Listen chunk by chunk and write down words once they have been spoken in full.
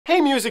Hey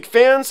music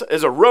fans,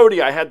 as a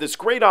roadie I had this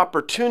great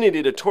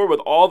opportunity to tour with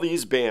all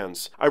these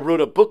bands. I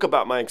wrote a book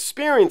about my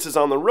experiences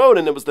on the road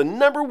and it was the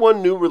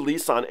 #1 new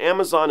release on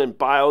Amazon and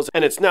Bios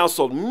and it's now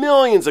sold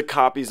millions of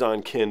copies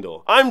on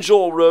Kindle. I'm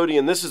Joel Roadie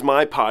and this is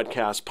my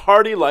podcast,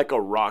 Party Like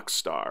a Rock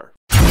Star.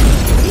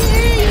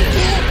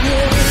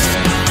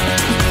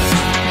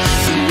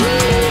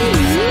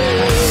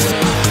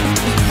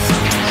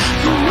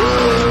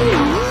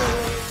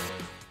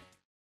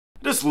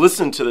 Just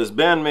listen to this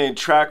BAND-MAID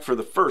track for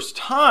the first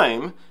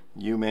time,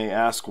 you may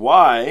ask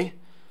why,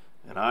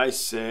 and I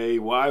say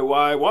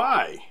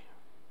why?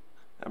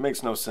 That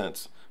makes no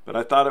sense, but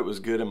I thought it was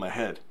good in my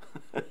head.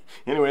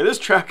 Anyway, this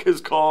track is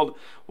called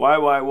Why.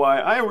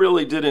 I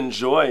really did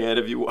enjoy it.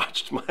 If you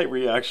watched my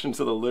reaction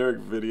to the lyric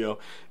video,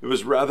 it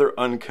was rather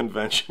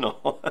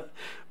unconventional,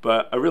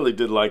 but I really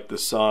did like the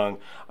song.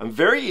 I'm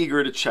very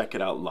eager to check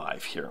it out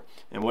live here,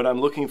 and what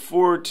I'm looking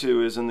forward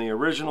to is in the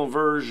original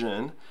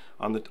version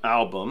on the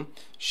album,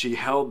 she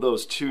held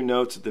those two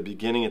notes at the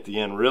beginning, at the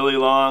end, really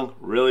long,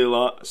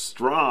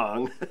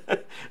 strong,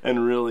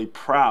 and really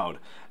proud.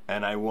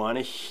 And I want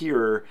to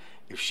hear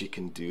if she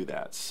can do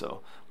that.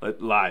 So,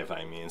 live,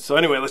 I mean. So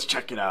anyway, let's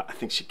check it out. I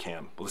think she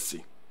can. Let's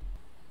see.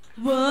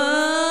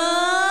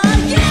 Whoa,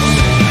 yeah!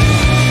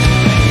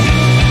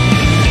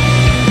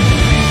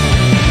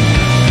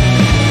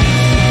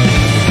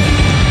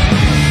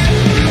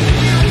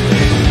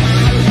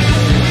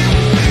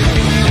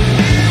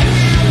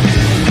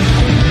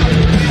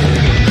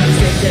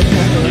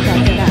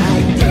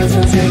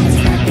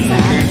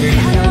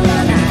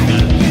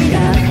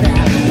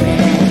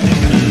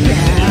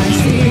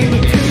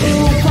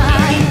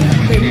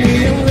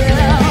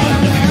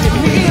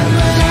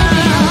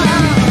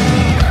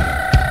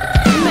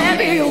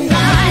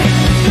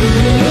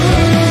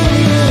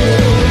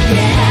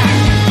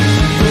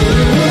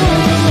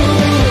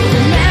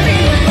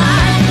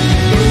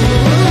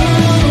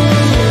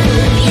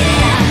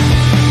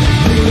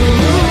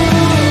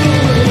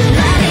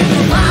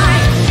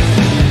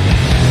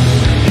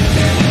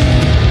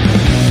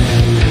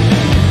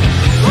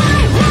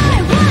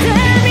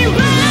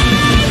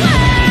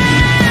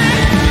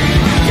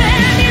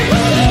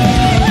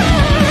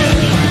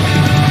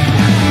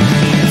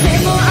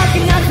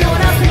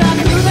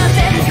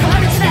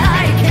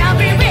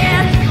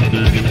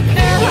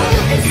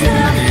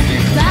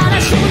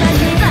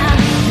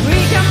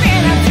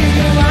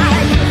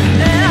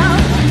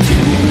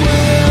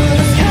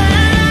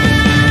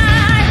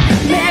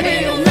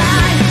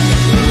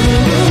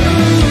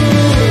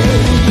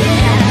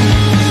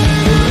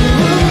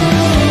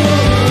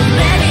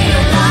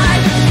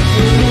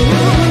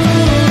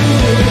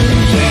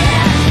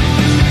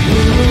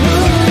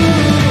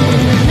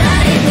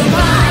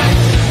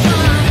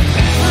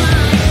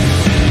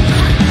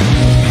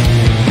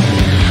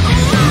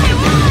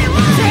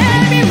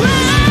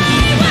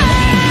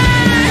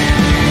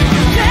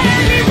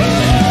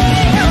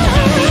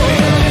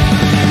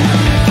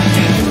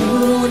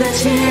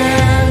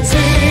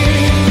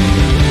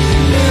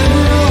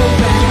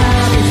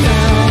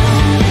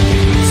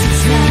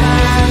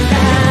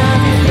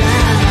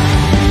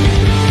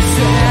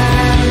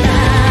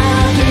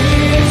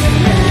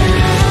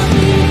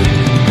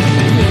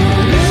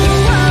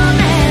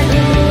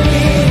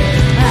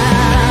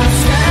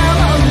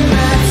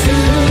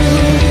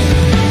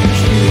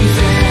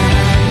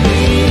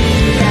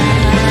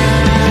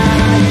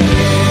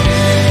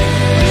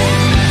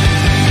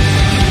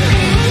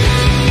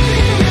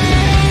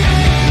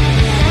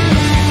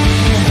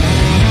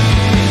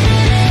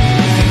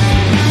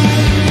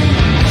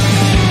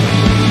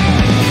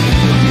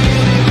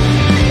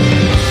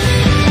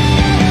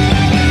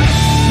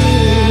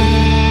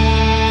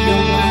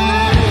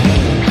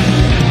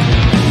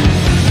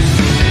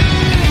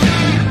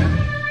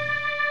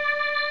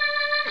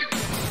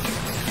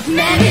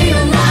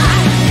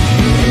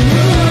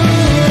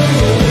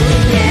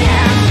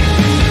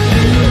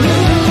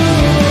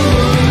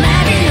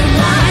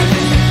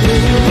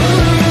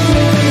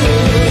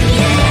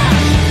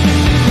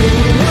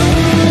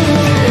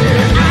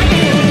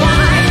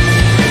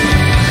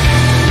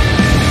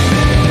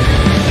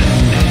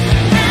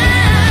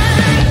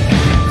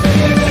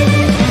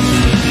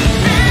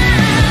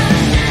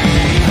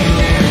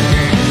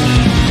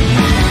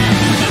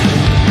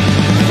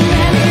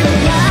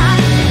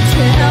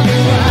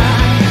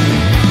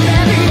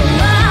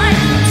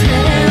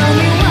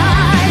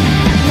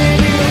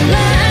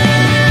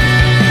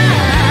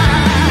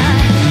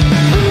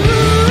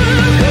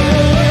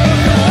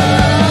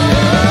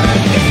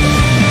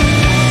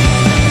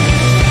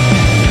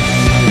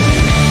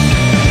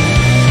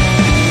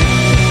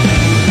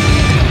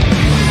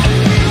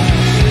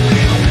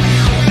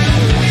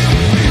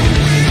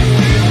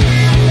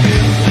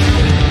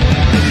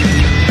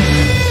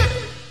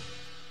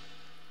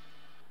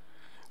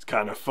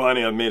 Kind of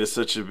funny. I made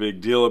such a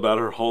big deal about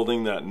her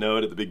holding that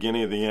note at the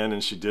beginning of the end,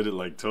 and she did it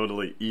like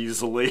totally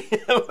easily.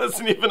 It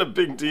wasn't even a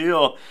big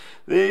deal.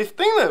 The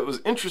thing that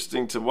was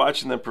interesting to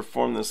watching them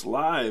perform this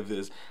live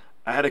is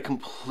I had a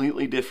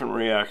completely different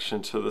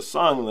reaction to the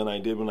song than I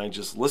did when I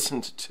just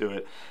listened to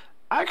it.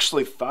 I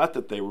actually thought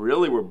that they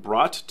really were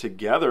brought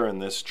together in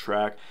this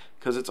track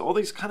because it's all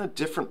these kind of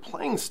different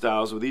playing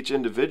styles with each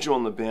individual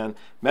in the band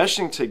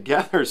meshing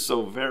together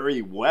so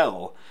very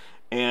well.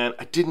 And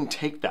I didn't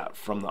take that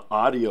from the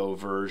audio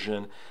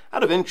version.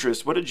 Out of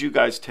interest, what did you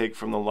guys take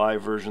from the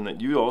live version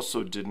that you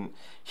also didn't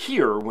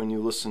hear when you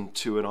listened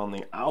to it on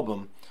the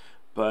album?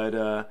 But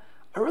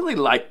I really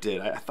liked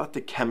it. I thought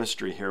the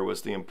chemistry here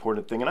was the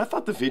important thing, and I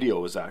thought the video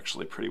was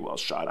actually pretty well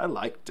shot. I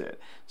liked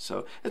it.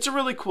 So it's a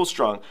really cool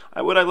song.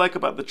 What I like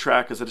about the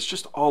track is that it's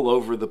just all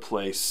over the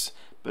place,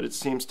 but it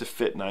seems to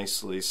fit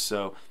nicely.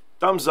 So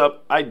thumbs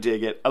up. I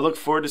dig it. I look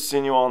forward to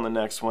seeing you all in the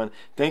next one.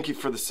 Thank you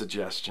for the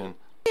suggestion.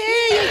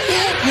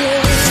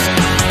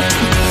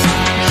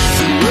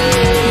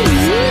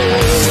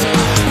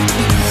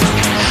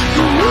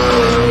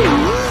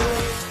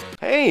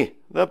 Hey,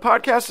 the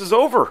podcast is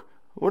over.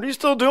 What are you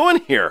still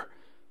doing here?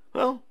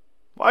 Well,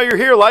 while you're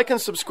here, like and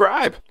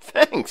subscribe.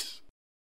 Thanks.